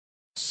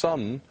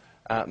son.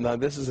 Now,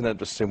 this is an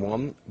interesting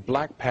one.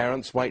 Black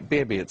parents, white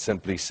baby, it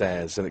simply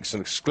says. And it's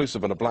an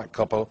exclusive on a black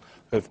couple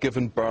who have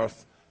given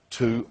birth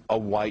to a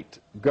white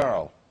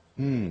girl.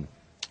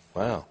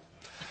 Wow.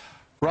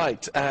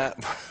 Right.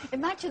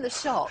 Imagine the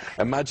shock.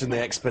 Imagine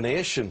the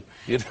explanation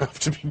you'd have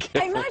to be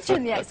given.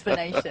 Imagine the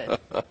explanation.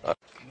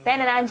 Ben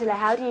and Angela,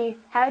 how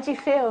do you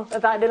feel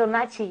about little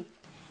Machi?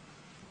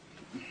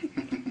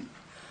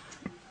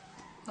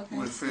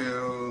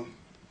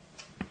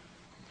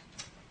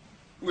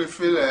 We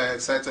feel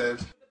excited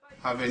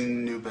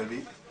having new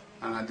baby,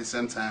 and at the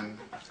same time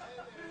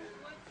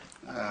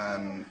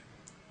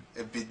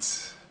a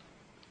bit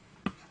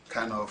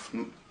kind of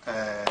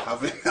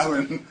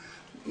having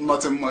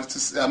nothing much to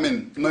say. I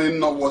mean, knowing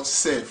not what to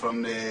say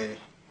from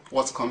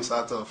what comes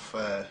out of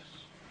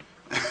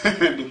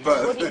the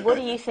birth. What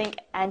do you think,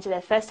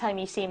 Angela? First time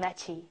you see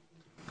Machi?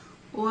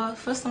 Well,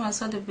 first time I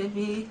saw the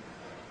baby,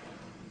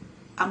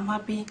 I'm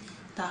happy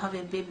to have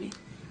a baby.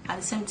 At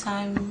the same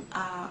time,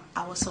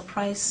 I was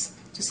surprised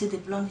to see the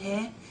blonde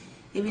hair.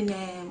 Even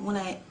when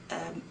I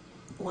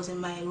was in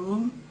my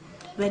room,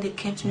 where they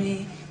came to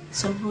me,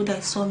 some people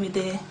that saw me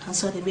there and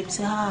saw the baby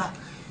say,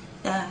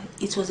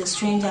 it was a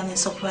strange and a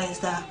surprise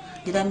that,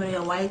 did I marry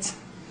a white?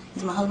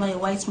 Is my husband a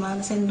white man?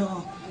 I said,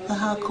 no. So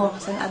how come? I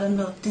said, I don't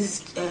know.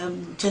 This is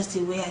just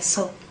the way I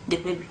saw the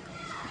baby.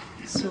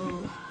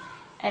 So.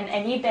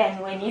 And you,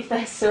 Ben, when you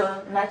first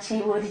saw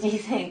Machi, what did you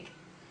think?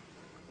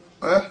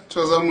 Well, it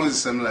was almost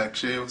the same, like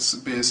she was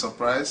being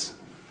surprised,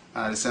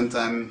 and at the same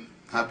time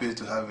happy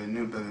to have a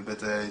new baby,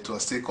 but it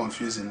was still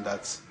confusing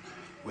that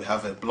we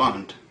have a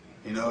blonde,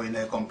 you know, in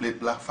a complete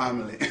black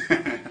family.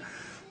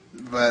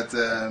 But,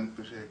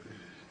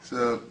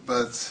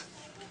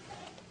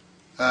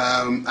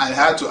 I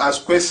had to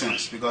ask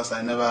questions because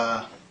I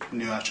never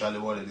knew actually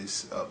what it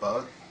is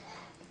about,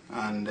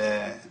 and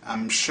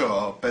I'm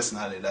sure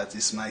personally that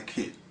it's my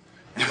kid.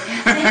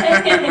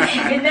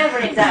 You're never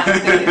in doubt,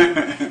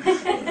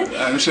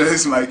 I'm sure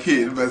it's my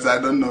kid, but I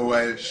don't know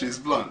why she's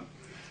blonde.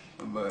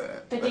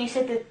 But you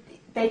said that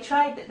they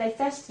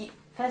first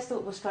thought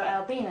it was for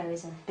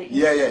albinism.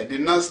 Yeah, the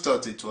nurse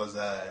thought it was,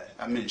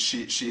 I mean,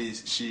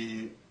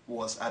 she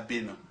was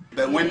albino.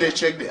 But when they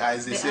checked the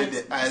eyes, they said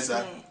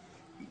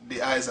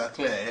the eyes are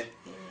clear,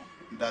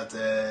 that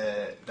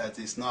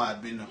it's not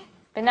albino.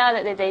 But now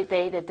that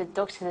the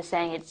doctors are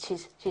saying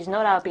she's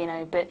not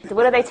albino, but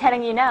what are they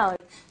telling you now?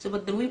 So,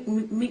 but the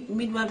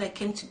midwife that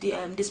came today,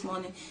 this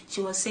morning,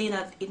 she was saying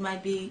that it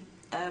might be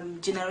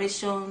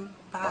generation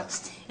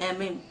past. I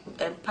mean,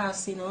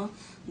 past, you know,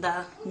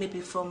 that maybe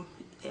from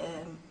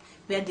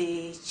where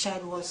the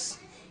child was,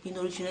 you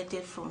know,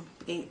 originated from,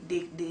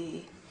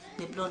 the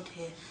blonde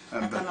hair.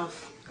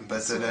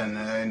 But then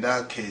in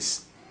that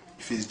case,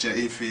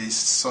 if it's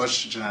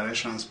such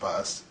generations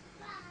past,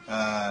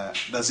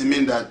 does it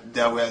mean that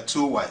there were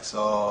two whites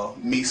or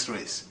mixed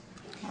race?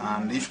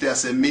 And if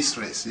there's a mixed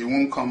race, it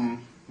won't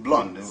come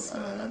blonde.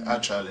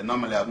 Actually,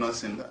 normally I've not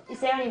seen that. Is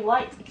there any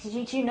white? Do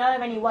you know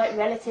of any white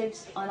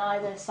relatives on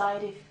either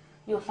side of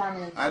your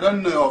family? I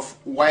don't know of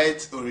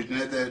white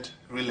originated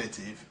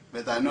relative,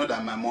 but I know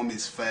that my mom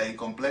is fair in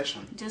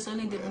complexion. Just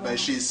only the mom. But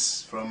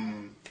she's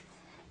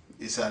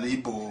it's an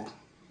Igbo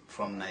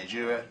from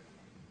Nigeria.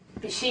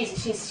 But she's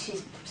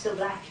still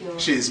black.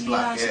 She's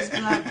black. Yeah, she's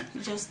black.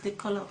 Just the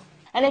color.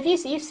 And have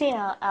you've seen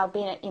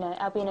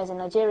albinos in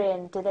Nigeria,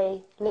 and do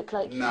they look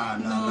like?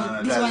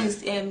 No. This one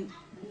is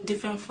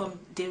different from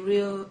the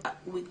real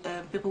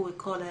people we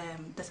call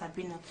that's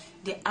albino.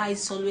 The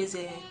eyes always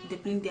they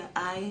blink their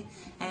eye,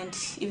 and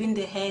even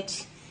the head,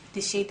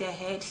 they shake their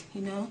head,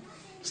 you know.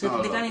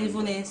 So they can't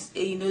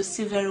even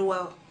see very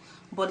well.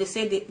 But they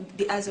say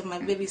the eyes of my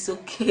baby is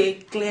okay,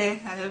 clear.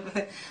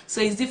 So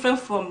it's different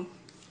from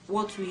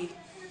what we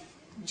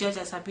judge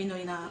as albino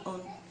in our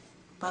own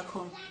back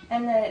home.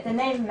 And the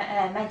name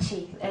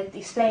Machi,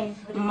 explain.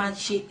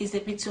 Machi is the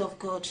beauty of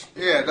God.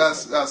 Yeah,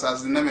 that's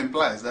as the name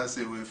implies. That's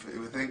it. We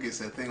think it's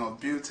a thing of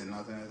beauty,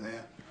 nothing else.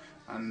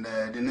 Yeah. And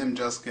the name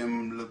just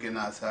came looking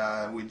at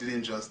her. We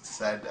didn't just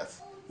decide that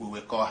we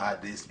will call her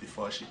this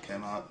before she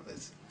came out. But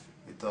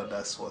we thought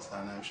that's what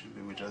her name should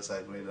be. We just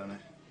agreed on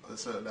it.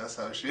 So that's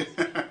how she.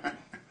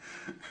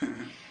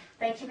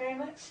 Thank you very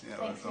much. Yeah,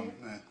 welcome.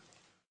 Yeah.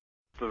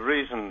 The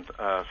reason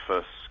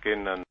for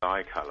skin and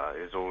eye colour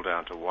is all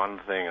down to one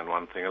thing and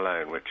one thing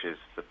alone, which is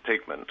the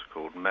pigment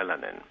called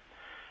melanin.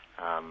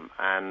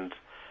 And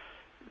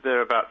there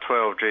are about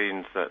 12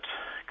 genes that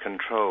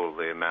control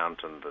the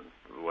amount and the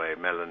way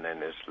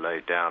melanin is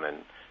laid down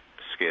in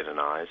skin and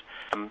eyes.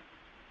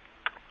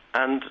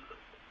 And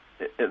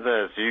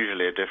there's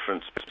usually a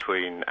difference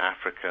between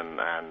African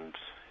and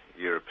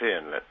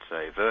European, let's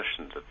say,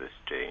 versions of this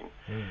gene.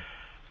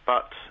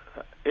 But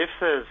if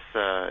there's,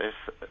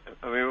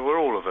 we're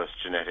all of us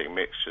genetic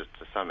mixtures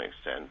to some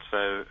extent,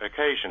 so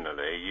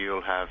occasionally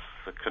you'll have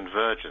the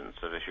convergence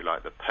of, if you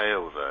like, the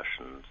pale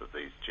versions of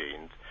these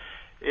genes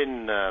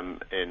in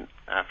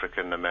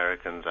African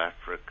Americans,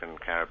 African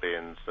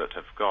Caribbeans that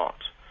have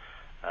got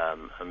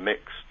a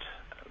mixed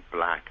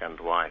black and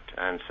white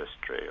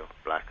ancestry, or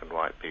black and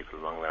white people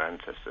among their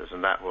ancestors,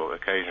 and that will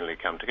occasionally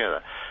come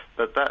together.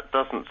 But that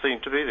doesn't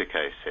seem to be the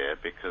case here,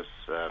 because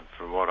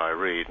from what I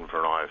read and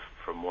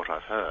from what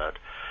I've heard,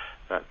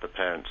 that the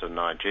parents are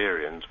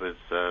Nigerians with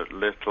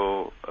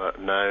little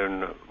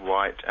known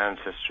white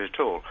ancestry at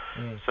all.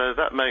 So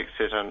that makes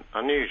it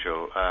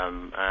unusual,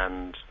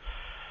 and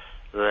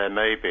there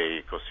may be,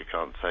 of course you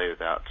can't say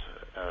without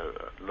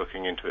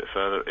looking into it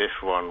further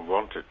if one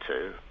wanted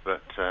to,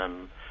 but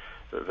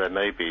that there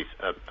may be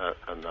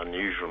an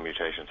unusual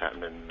mutation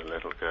happening in the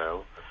little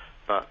girl,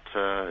 but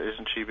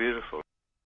isn't she beautiful?